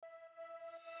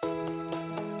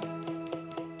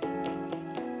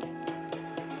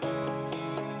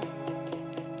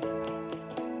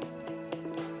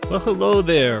Well, hello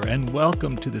there, and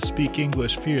welcome to the Speak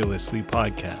English Fearlessly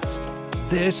podcast.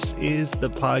 This is the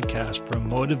podcast for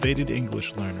motivated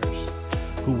English learners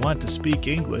who want to speak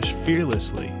English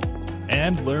fearlessly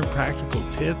and learn practical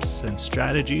tips and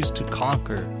strategies to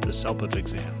conquer the CELPIP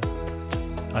exam.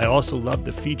 I also love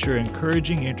to feature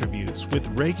encouraging interviews with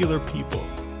regular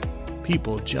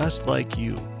people just like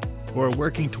you, who are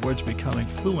working towards becoming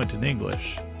fluent in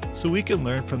English, so we can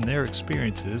learn from their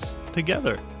experiences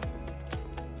together.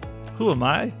 Who am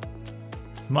I?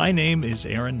 My name is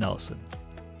Aaron Nelson.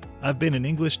 I've been an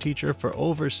English teacher for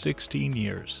over 16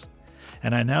 years,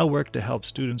 and I now work to help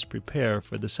students prepare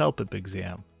for the CELPIP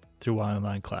exam through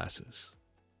online classes.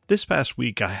 This past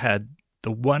week, I had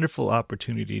the wonderful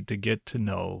opportunity to get to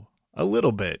know a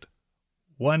little bit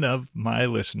one of my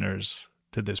listeners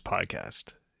to this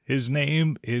podcast. His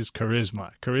name is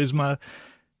Charisma. Charisma,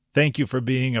 thank you for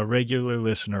being a regular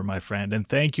listener, my friend, and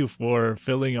thank you for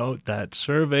filling out that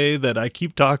survey that I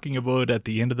keep talking about at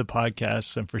the end of the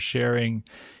podcast and for sharing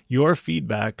your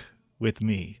feedback with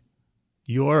me.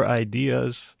 Your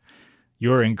ideas,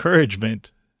 your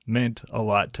encouragement meant a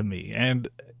lot to me. And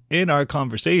in our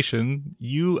conversation,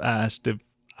 you asked if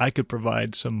I could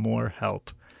provide some more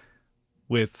help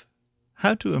with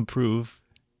how to improve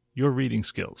your reading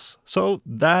skills. So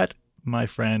that, my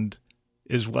friend,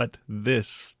 is what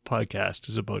this podcast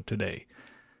is about today.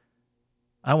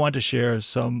 I want to share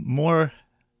some more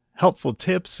helpful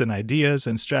tips and ideas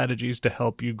and strategies to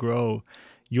help you grow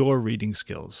your reading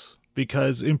skills,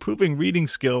 because improving reading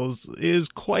skills is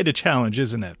quite a challenge,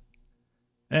 isn't it?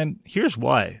 And here's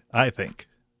why I think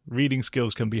reading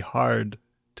skills can be hard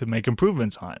to make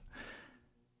improvements on.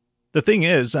 The thing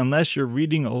is, unless you're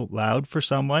reading out loud for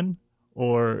someone,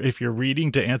 or if you're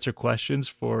reading to answer questions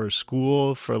for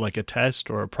school, for like a test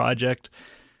or a project,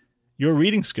 your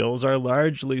reading skills are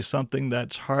largely something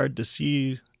that's hard to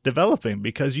see developing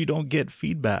because you don't get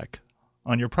feedback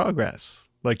on your progress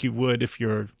like you would if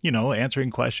you're,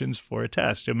 answering questions for a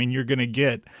test. I mean, you're going to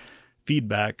get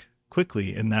feedback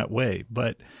quickly in that way.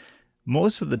 But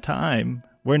most of the time,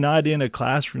 we're not in a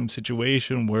classroom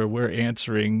situation where we're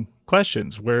answering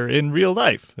questions. We're in real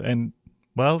life. And,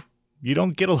 well, you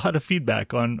don't get a lot of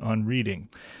feedback on reading.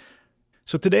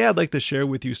 So today I'd like to share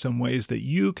with you some ways that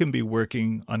you can be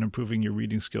working on improving your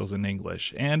reading skills in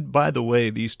English. And by the way,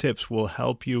 these tips will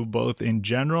help you both in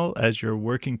general as you're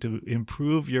working to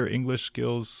improve your English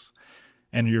skills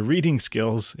and your reading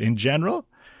skills in general,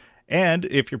 and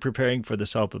if you're preparing for the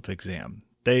CELPIP exam.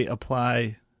 They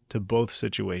apply to both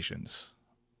situations.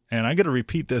 And I'm going to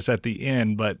repeat this at the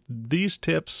end, but these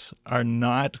tips are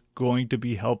not going to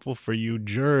be helpful for you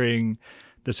during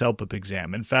the CELPIP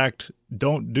exam. In fact,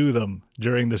 don't do them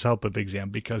during the CELPIP exam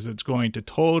because it's going to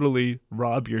totally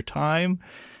rob your time.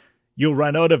 You'll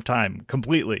run out of time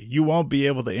completely. You won't be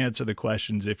able to answer the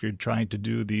questions if you're trying to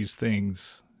do these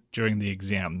things during the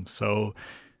exam. So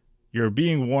you're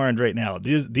being warned right now.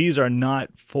 These are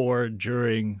not for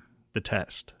during the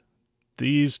test.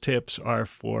 These tips are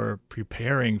for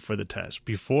preparing for the test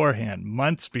beforehand,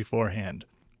 months beforehand.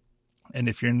 And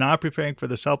if you're not preparing for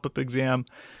the CELPIP exam,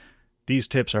 these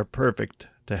tips are perfect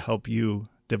to help you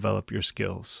develop your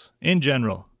skills in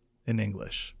general in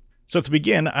English. So to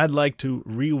begin, I'd like to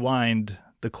rewind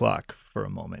the clock for a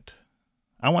moment.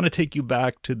 I want to take you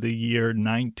back to the year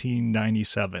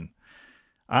 1997.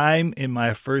 I'm in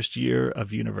my first year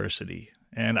of university,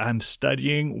 and I'm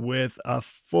studying with a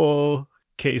full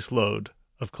caseload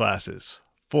of classes,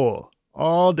 full,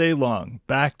 all day long,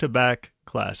 back-to-back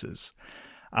classes.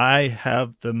 I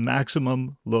have the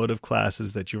maximum load of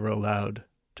classes that you are allowed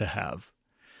to have.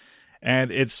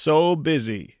 And it's so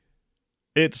busy.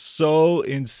 It's so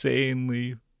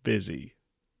insanely busy.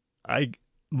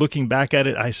 Looking back at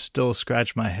it, I still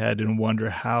scratch my head and wonder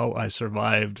how I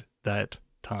survived that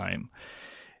time.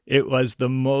 It was the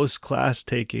most class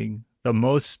taking, the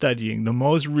most studying, the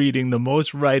most reading, the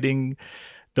most writing,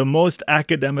 the most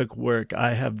academic work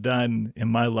I have done in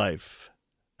my life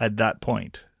at that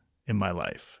point in my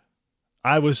life.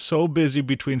 I was so busy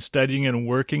between studying and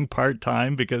working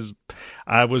part-time, because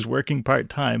I was working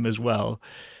part-time as well,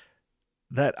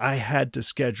 that I had to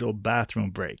schedule bathroom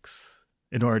breaks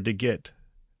in order to get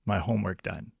my homework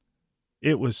done.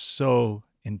 It was so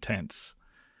intense.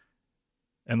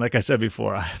 And like I said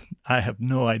before, I have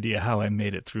no idea how I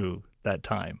made it through that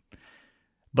time.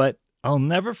 But I'll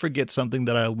never forget something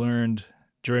that I learned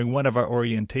during one of our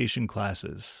orientation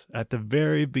classes at the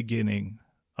very beginning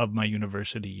of my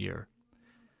university year.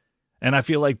 And I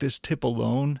feel like this tip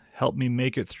alone helped me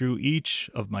make it through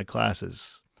each of my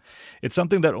classes. It's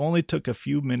something that only took a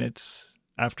few minutes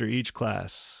after each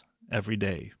class every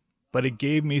day, but it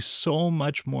gave me so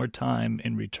much more time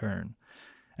in return.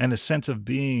 and a sense of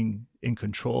being in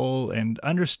control and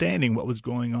understanding what was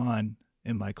going on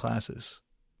in my classes.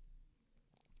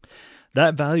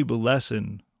 That valuable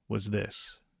lesson was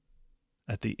this.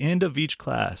 At the end of each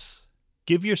class,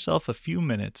 give yourself a few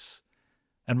minutes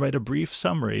and write a brief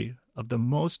summary of the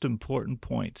most important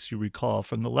points you recall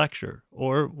from the lecture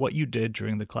or what you did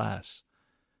during the class.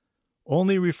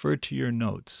 Only refer to your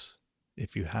notes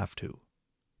if you have to.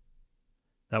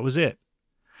 That was it.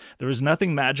 There was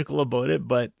nothing magical about it,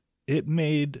 but it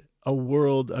made a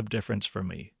world of difference for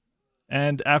me.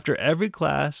 And after every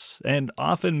class, and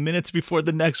often minutes before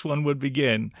the next one would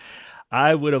begin,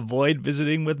 I would avoid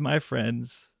visiting with my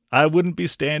friends. I wouldn't be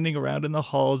standing around in the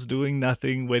halls doing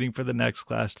nothing, waiting for the next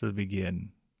class to begin.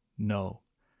 No,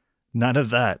 none of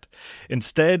that.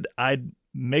 Instead, I'd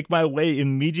make my way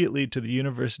immediately to the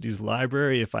university's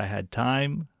library if I had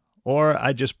time, or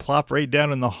I'd just plop right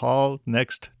down in the hall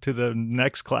next to the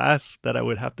next class that I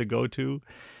would have to go to.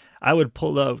 I would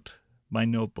pull out my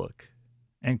notebook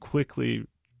and quickly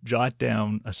jot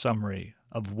down a summary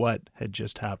of what had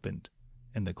just happened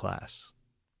in the class.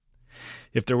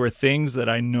 If there were things that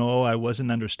I know I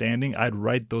wasn't understanding, I'd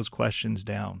write those questions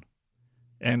down.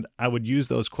 And I would use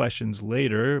those questions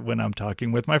later when I'm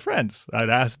talking with my friends. I'd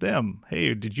ask them,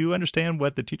 hey, did you understand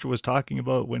what the teacher was talking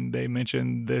about when they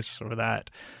mentioned this or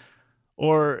that?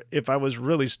 Or if I was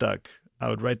really stuck, I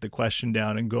would write the question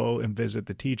down and go and visit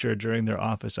the teacher during their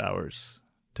office hours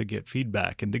to get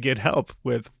feedback and to get help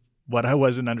with what I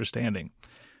wasn't understanding.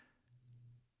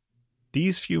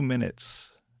 These few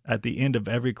minutes at the end of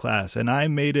every class, and I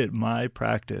made it my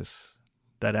practice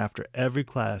that after every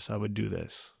class I would do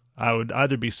this. I would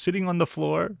either be sitting on the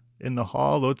floor in the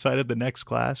hall outside of the next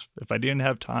class if I didn't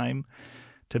have time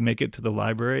to make it to the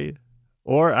library,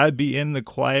 or I'd be in a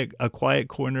quiet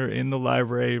corner in the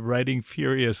library writing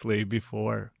furiously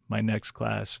before my next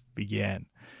class began.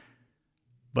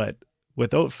 But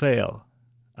without fail,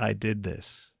 I did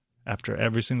this after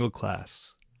every single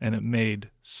class, and it made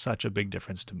such a big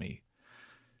difference to me.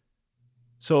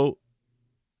 So,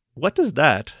 what does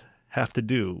that have to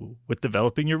do with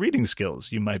developing your reading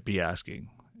skills, you might be asking?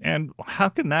 And how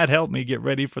can that help me get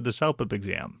ready for the CELPIP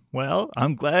exam? Well,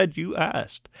 I'm glad you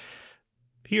asked.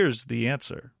 Here's the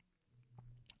answer.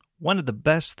 One of the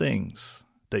best things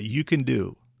that you can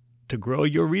do to grow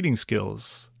your reading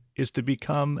skills is to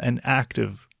become an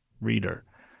active reader.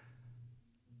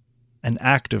 An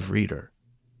active reader.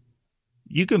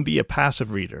 You can be a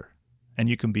passive reader and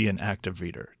you can be an active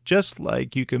reader, just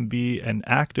like you can be an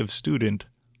active student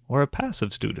or a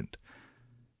passive student.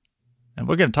 And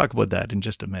we're going to talk about that in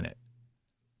just a minute.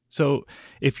 So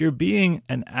if you're being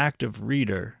an active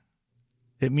reader,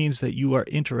 it means that you are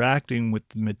interacting with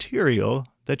the material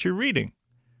that you're reading.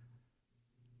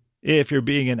 If you're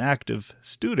being an active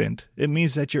student, it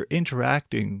means that you're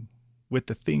interacting with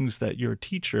the things that your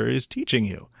teacher is teaching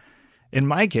you. In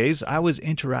my case, I was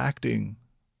interacting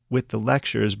with the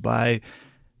lectures by,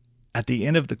 at the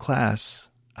end of the class,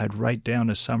 I'd write down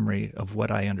a summary of what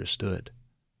I understood.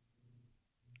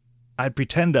 I'd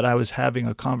pretend that I was having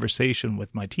a conversation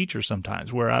with my teacher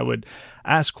sometimes, where I would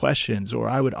ask questions or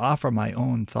I would offer my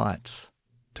own thoughts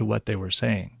to what they were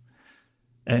saying.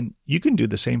 And you can do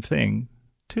the same thing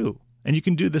too. And you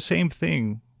can do the same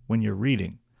thing when you're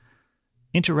reading.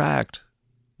 Interact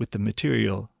with the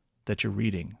material that you're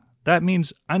reading. That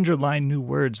means underline new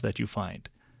words that you find.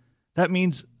 That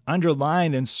means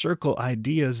underline and circle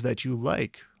ideas that you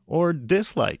like or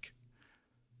dislike.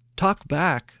 Talk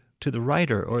back to the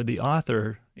writer or the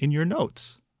author in your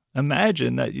notes.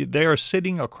 Imagine that they are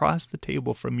sitting across the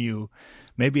table from you,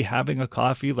 maybe having a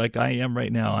coffee like I am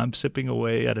right now. I'm sipping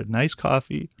away at a nice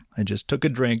coffee. I just took a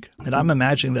drink, and I'm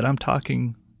imagining that I'm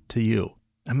talking to you.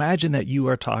 Imagine that you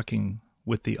are talking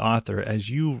with the author as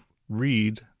you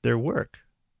read their work.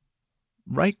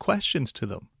 Write questions to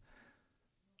them.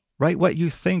 Write what you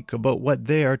think about what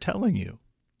they are telling you.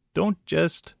 Don't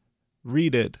just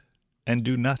read it and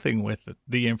do nothing with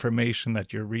the information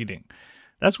that you're reading.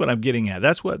 That's what I'm getting at.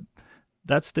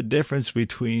 That's the difference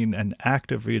between an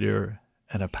active reader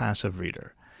and a passive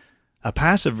reader. A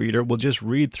passive reader will just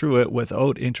read through it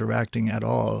without interacting at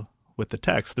all with the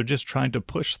text. They're just trying to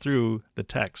push through the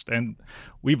text. And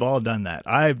we've all done that.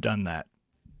 I've done that.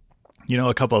 You know,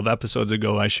 a couple of episodes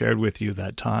ago, I shared with you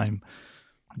that time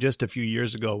just a few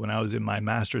years ago when I was in my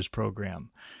master's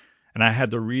program. And I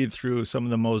had to read through some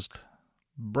of the most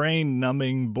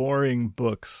brain-numbing, boring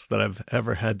books that I've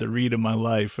ever had to read in my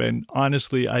life. And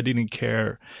honestly, I didn't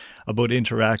care about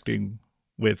interacting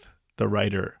with the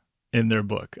writer in their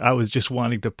book. I was just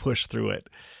wanting to push through it.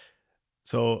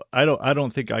 So I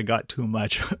don't think I got too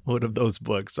much out of those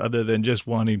books other than just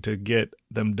wanting to get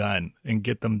them done and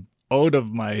get them out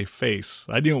of my face.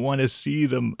 I didn't want to see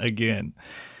them again.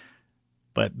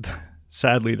 But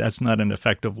sadly, that's not an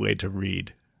effective way to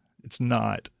read. It's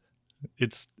not.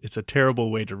 It's a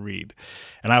terrible way to read.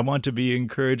 And I want to be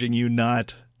encouraging you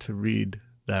not to read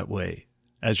that way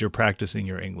as you're practicing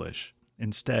your English.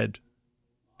 Instead,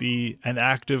 be an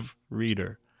active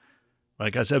reader.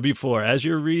 Like I said before, as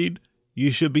you read,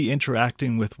 you should be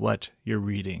interacting with what you're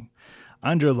reading.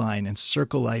 Underline and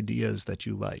circle ideas that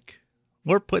you like.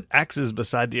 Or put X's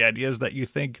beside the ideas that you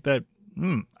think that,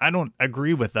 I don't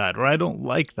agree with that, or I don't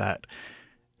like that.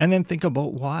 And then think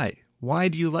about why. Why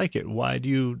do you like it? Why do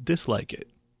you dislike it?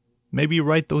 Maybe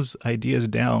write those ideas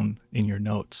down in your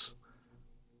notes.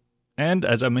 And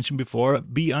as I mentioned before,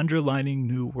 be underlining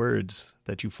new words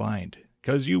that you find,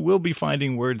 because you will be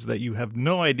finding words that you have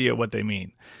no idea what they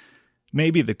mean.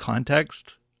 Maybe the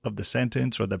context of the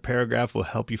sentence or the paragraph will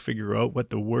help you figure out what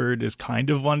the word is kind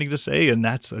of wanting to say, and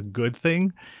that's a good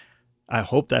thing. I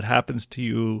hope that happens to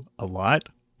you a lot,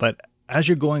 but as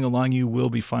you're going along, you will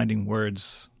be finding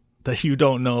words that you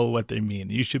don't know what they mean.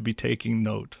 You should be taking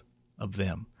note of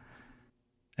them.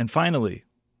 And finally,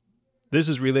 this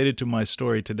is related to my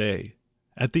story today.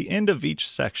 At the end of each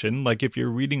section, like if you're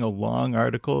reading a long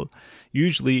article,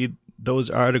 usually those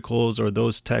articles or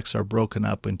those texts are broken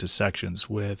up into sections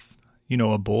with,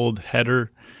 a bold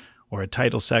header or a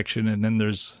title section, and then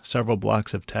there's several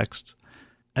blocks of text.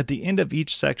 At the end of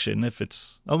each section, if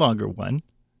it's a longer one,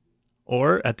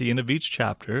 or at the end of each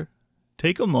chapter,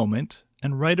 take a moment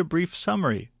and write a brief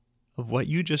summary of what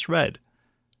you just read.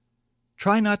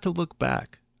 Try not to look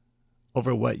back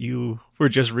over what you were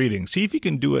just reading. See if you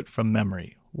can do it from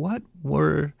memory. What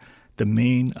were the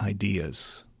main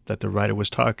ideas that the writer was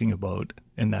talking about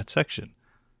in that section?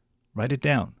 Write it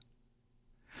down.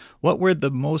 What were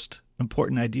the most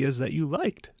important ideas that you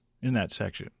liked in that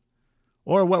section?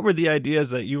 Or what were the ideas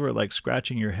that you were like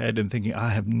scratching your head and thinking, I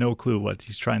have no clue what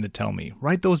he's trying to tell me?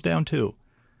 Write those down too.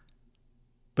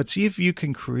 But see if you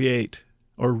can create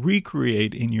or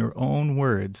recreate in your own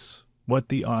words what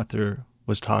the author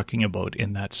was talking about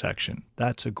in that section.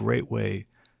 That's a great way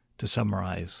to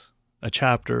summarize a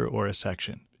chapter or a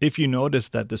section. If you notice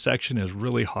that the section is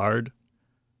really hard,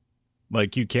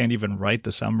 like you can't even write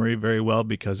the summary very well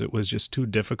because it was just too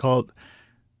difficult,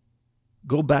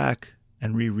 go back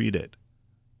and reread it.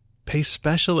 Pay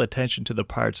special attention to the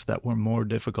parts that were more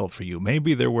difficult for you.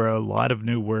 Maybe there were a lot of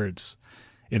new words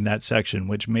in that section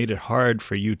which made it hard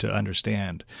for you to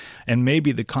understand. And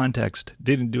maybe the context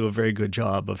didn't do a very good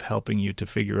job of helping you to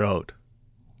figure out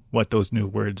what those new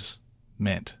words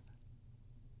meant.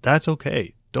 That's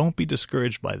okay. Don't be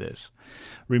discouraged by this.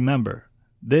 Remember,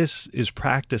 this is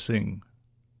practicing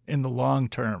in the long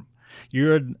term.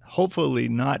 You're hopefully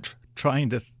not trying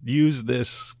to use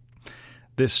this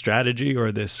strategy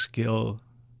or this skill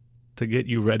to get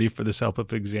you ready for the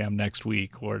CELPIP exam next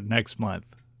week or next month,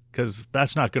 because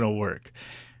that's not going to work.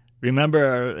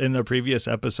 Remember in the previous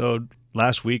episode,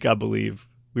 last week, I believe,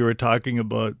 we were talking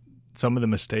about some of the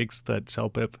mistakes that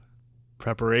CELPIP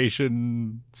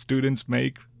preparation students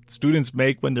make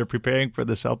when they're preparing for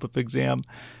the CELPIP exam.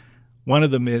 One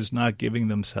of them is not giving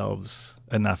themselves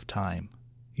enough time.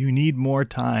 You need more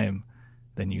time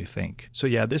than you think. So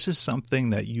yeah, this is something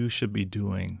that you should be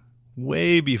doing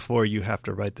way before you have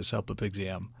to write the CELPIP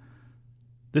exam.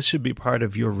 This should be part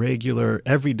of your regular,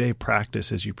 everyday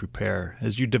practice as you prepare,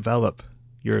 as you develop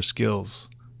your skills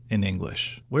in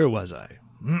English. Where was I?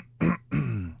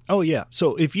 Oh yeah,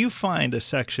 so if you find a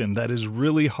section that is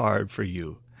really hard for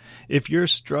you, if you're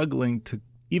struggling to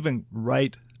even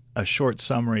write a short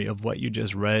summary of what you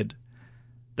just read,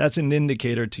 that's an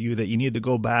indicator to you that you need to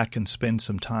go back and spend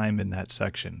some time in that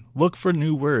section. Look for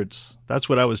new words. That's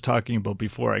what I was talking about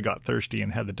before I got thirsty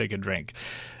and had to take a drink.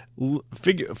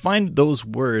 Find those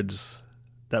words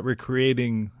that were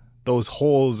creating those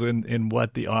holes in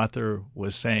what the author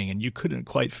was saying, and you couldn't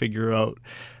quite figure out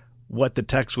what the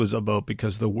text was about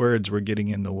because the words were getting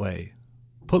in the way.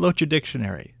 Pull out your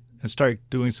dictionary and start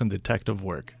doing some detective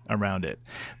work around it.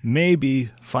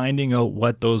 Maybe finding out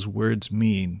what those words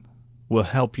mean will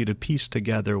help you to piece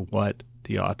together what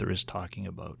the author is talking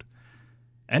about.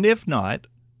 And if not,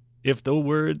 if the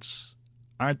words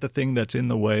aren't the thing that's in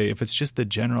the way, if it's just the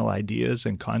general ideas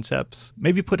and concepts,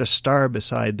 maybe put a star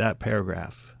beside that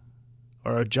paragraph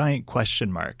or a giant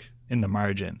question mark in the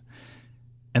margin.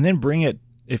 And then bring it,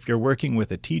 if you're working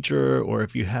with a teacher or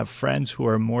if you have friends who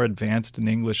are more advanced in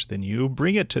English than you,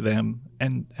 bring it to them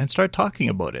and start talking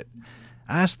about it.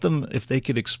 Ask them if they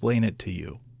could explain it to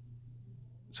you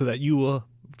so that you will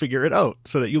figure it out,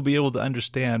 so that you'll be able to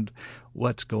understand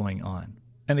what's going on.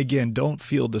 And again, don't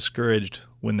feel discouraged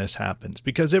when this happens,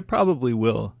 because it probably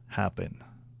will happen.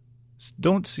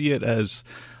 Don't see it as,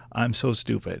 I'm so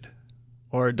stupid.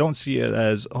 Or don't see it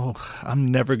as, oh,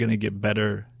 I'm never going to get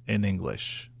better in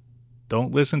English.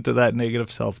 Don't listen to that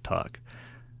negative self-talk,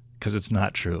 because it's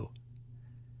not true.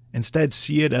 Instead,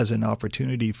 see it as an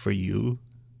opportunity for you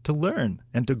to learn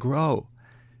and to grow.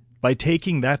 By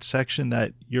taking that section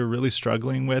that you're really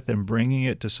struggling with and bringing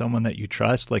it to someone that you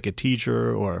trust, like a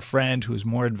teacher or a friend who's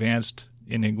more advanced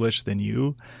in English than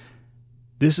you,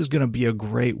 this is going to be a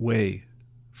great way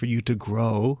for you to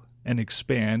grow and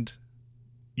expand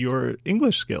your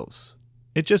English skills.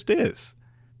 It just is.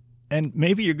 And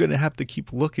maybe you're going to have to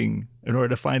keep looking in order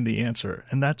to find the answer.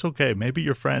 And that's okay. Maybe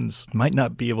your friends might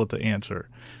not be able to answer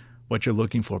what you're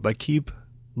looking for, but keep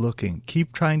looking.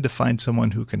 Keep trying to find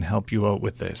someone who can help you out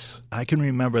with this. I can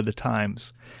remember the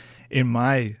times in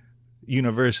my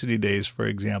university days, for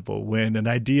example, when an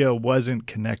idea wasn't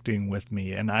connecting with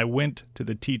me and I went to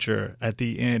the teacher at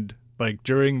the end, like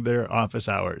during their office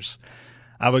hours.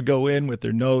 I would go in with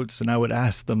their notes and I would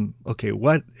ask them, okay,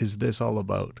 what is this all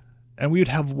about? And we would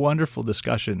have wonderful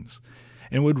discussions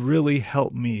and it would really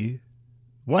help me,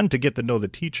 one, to get to know the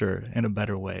teacher in a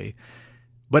better way,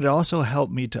 but it also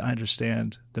helped me to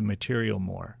understand the material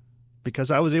more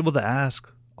because I was able to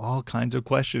ask all kinds of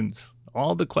questions,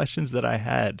 all the questions that I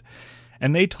had.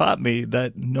 And they taught me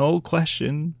that no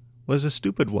question was a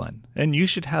stupid one. And you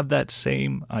should have that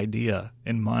same idea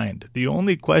in mind. The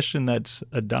only question that's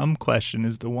a dumb question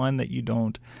is the one that you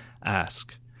don't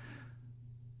ask.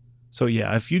 So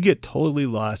yeah, if you get totally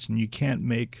lost and you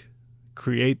can't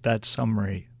create that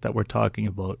summary that we're talking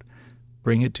about,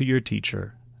 bring it to your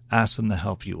teacher, ask them to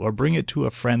help you, or bring it to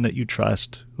a friend that you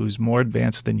trust who's more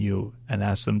advanced than you and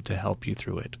ask them to help you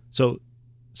through it. So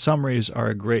summaries are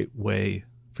a great way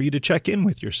for you to check in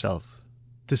with yourself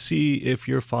to see if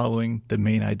you're following the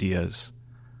main ideas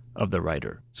of the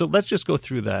writer. So let's just go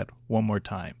through that one more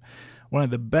time. One of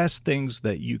the best things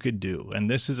that you could do, and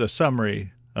this is a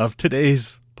summary of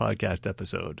today's podcast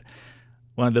episode,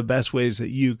 one of the best ways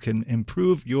that you can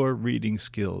improve your reading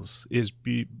skills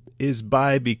is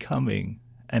by becoming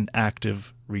an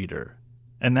active reader.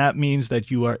 And that means that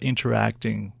you are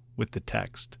interacting with the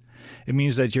text. It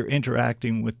means that you're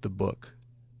interacting with the book.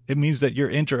 It means that you're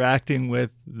interacting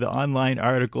with the online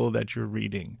article that you're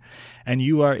reading. And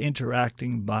you are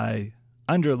interacting by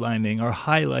underlining or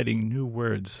highlighting new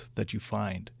words that you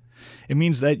find. It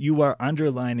means that you are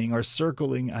underlining or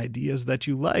circling ideas that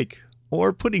you like,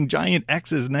 or putting giant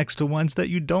X's next to ones that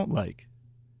you don't like.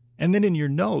 And then in your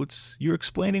notes, you're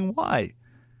explaining why.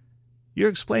 You're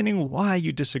explaining why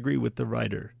you disagree with the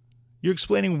writer. You're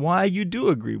explaining why you do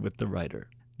agree with the writer.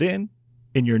 Then,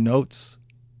 in your notes,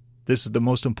 this is the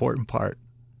most important part.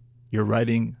 You're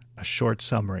writing a short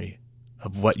summary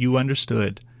of what you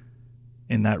understood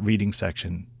in that reading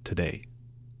section today.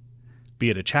 Be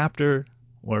it a chapter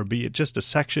or be it just a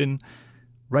section,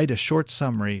 write a short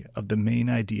summary of the main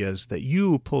ideas that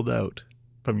you pulled out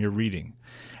from your reading.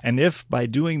 And if by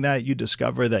doing that you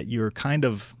discover that you're kind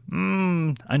of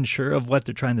unsure of what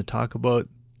they're trying to talk about,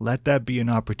 let that be an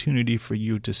opportunity for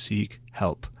you to seek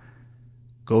help.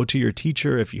 Go to your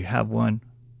teacher if you have one,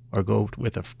 or go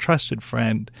with a trusted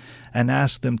friend and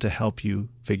ask them to help you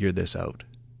figure this out.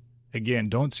 Again,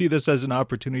 don't see this as an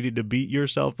opportunity to beat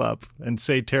yourself up and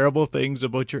say terrible things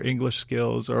about your English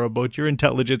skills or about your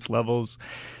intelligence levels,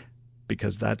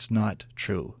 because that's not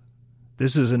true.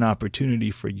 This is an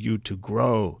opportunity for you to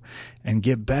grow and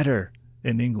get better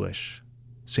in English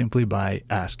simply by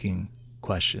asking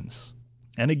questions.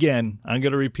 And again, I'm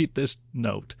going to repeat this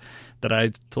note that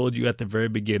I told you at the very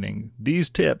beginning. These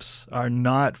tips are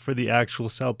not for the actual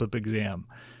CELPIP exam.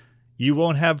 You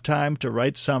won't have time to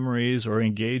write summaries or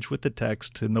engage with the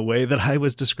text in the way that I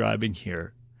was describing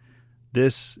here.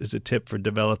 This is a tip for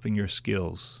developing your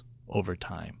skills over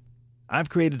time. I've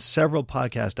created several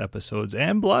podcast episodes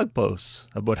and blog posts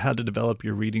about how to develop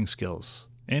your reading skills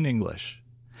in English.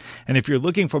 And if you're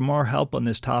looking for more help on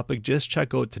this topic, just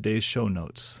check out today's show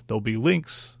notes. There'll be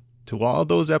links to all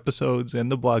those episodes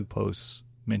and the blog posts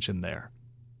mentioned there.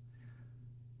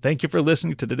 Thank you for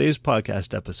listening to today's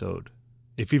podcast episode.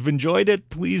 If you've enjoyed it,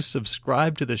 please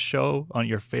subscribe to the show on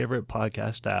your favorite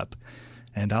podcast app,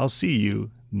 and I'll see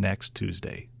you next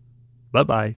Tuesday.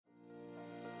 Bye-bye.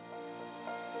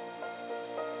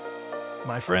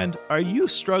 My friend, are you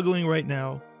struggling right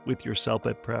now with your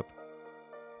CELPIP prep?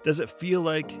 Does it feel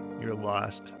like you're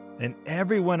lost and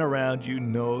everyone around you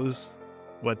knows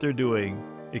what they're doing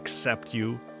except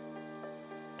you?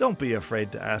 Don't be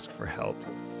afraid to ask for help.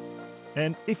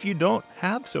 And if you don't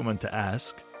have someone to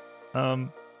ask,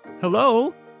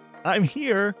 hello, I'm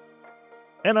here,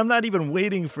 and I'm not even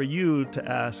waiting for you to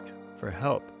ask for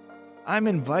help. I'm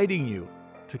inviting you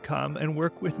to come and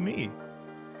work with me.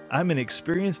 I'm an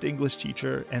experienced English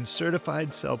teacher and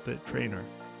certified CELPIT trainer,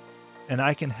 and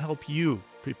I can help you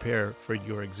prepare for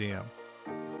your exam.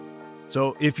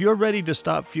 So if you're ready to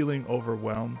stop feeling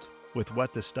overwhelmed with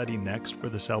what to study next for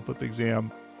the CELPIP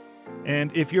exam,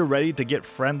 and if you're ready to get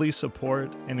friendly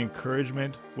support and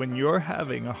encouragement when you're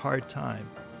having a hard time,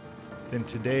 then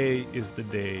today is the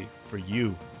day for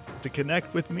you to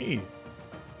connect with me.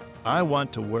 I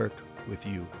want to work with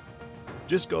you.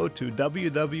 Just go to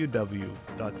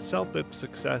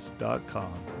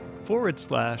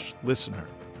www.celpipsuccess.com/listener,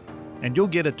 and you'll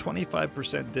get a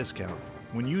 25% discount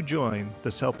when you join the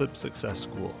CELPIP Success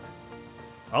School.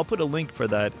 I'll put a link for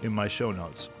that in my show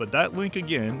notes, but that link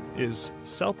again is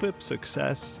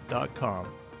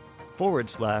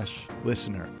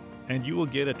celpipsuccess.com/listener, and you will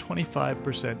get a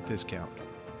 25% discount.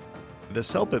 The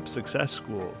CELPIP Success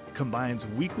School combines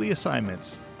weekly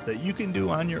assignments that you can do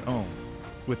on your own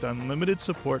with unlimited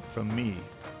support from me,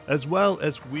 as well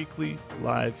as weekly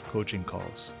live coaching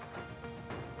calls.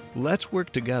 Let's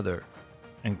work together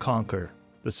and conquer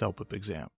the CELPIP exam.